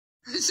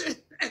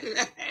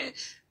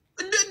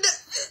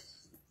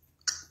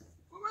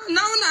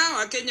Naona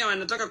hawa Kenya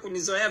wanataka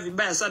kunizoea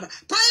vibaya sana.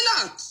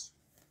 Pilot,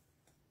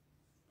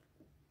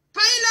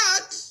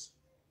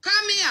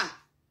 come here.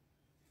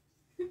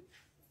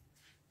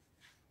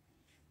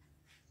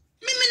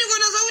 Mimi niko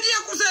na sauti ya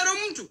kusero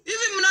mtu.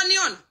 Hivi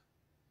mnaniona?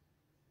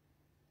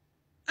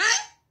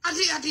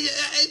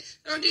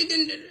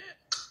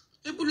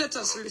 Let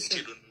us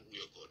listen.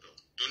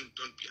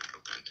 Don't be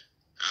arrogant.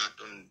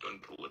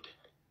 Don't rude.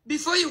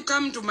 Before you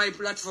come to my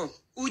platform,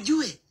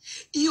 ujue,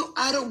 iyo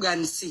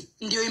arrogancy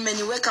ndio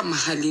imeniweka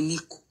mahali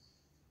niko.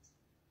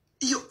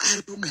 Iyo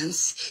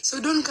arrogancy. So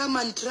don't come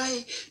and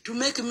try to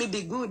make me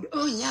be good.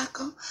 Oh,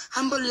 nyako,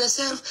 humble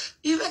yourself.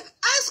 Even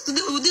ask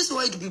these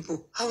white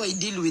people how I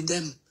deal with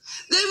them.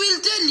 They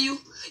will tell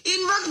you.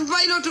 In fact,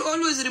 Pilot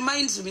always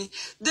reminds me,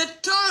 the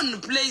tone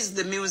plays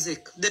the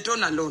music, the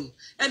tone alone.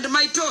 And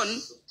my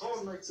tone,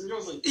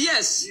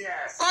 yes,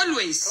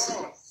 always.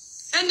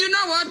 And you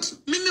know what?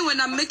 Mimi, when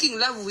I'm making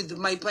love with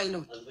my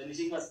Pilot,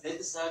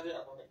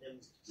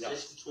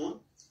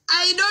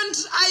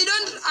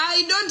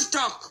 I don't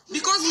talk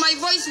because my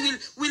voice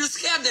will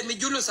scare the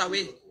Mijulos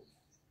away.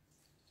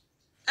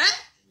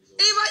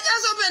 If I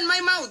just open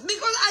my mouth,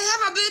 because I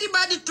have a very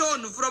bad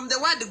tone from the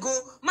word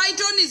go, my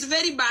tone is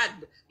very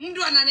bad.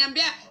 Mtu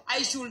ananiambia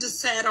I should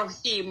settle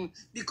him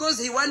because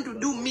he want to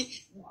do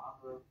me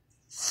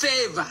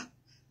favor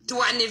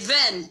to an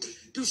event,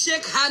 to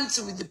shake hands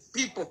with the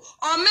people.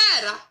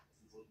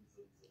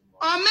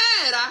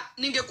 Omera,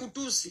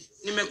 ningekutusi,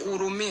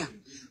 nimekuhurumia.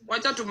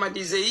 Wacha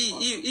tumalize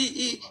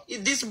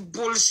this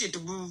bullshit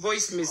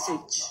voice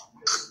message.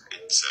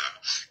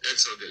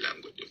 That's not the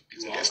language of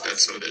business.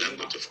 That's not the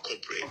language of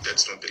corporate.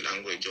 That's not the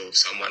language of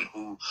someone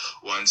who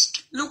wants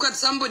to... Look at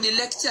somebody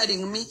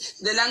lecturing me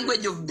the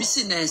language of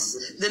business,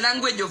 the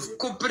language of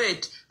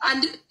corporate.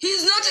 And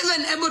he's not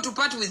even able to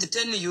part with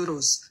 10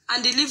 euros.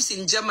 And he lives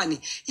in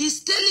Germany.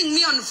 He's telling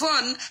me on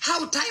phone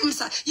how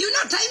times are... You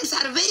know, times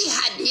are very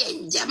hard here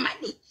in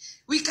Germany.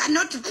 We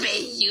cannot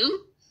pay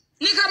you.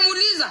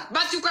 Nikamuliza,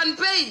 but you can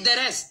pay the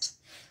rest.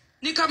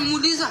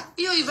 Nikamuliza,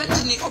 iyo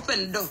event ni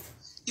open door.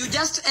 You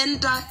just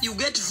enter, you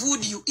get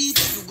food, you eat,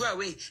 you go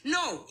away.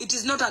 No, it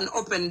is not an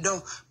open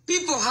door.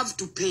 People have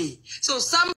to pay. So some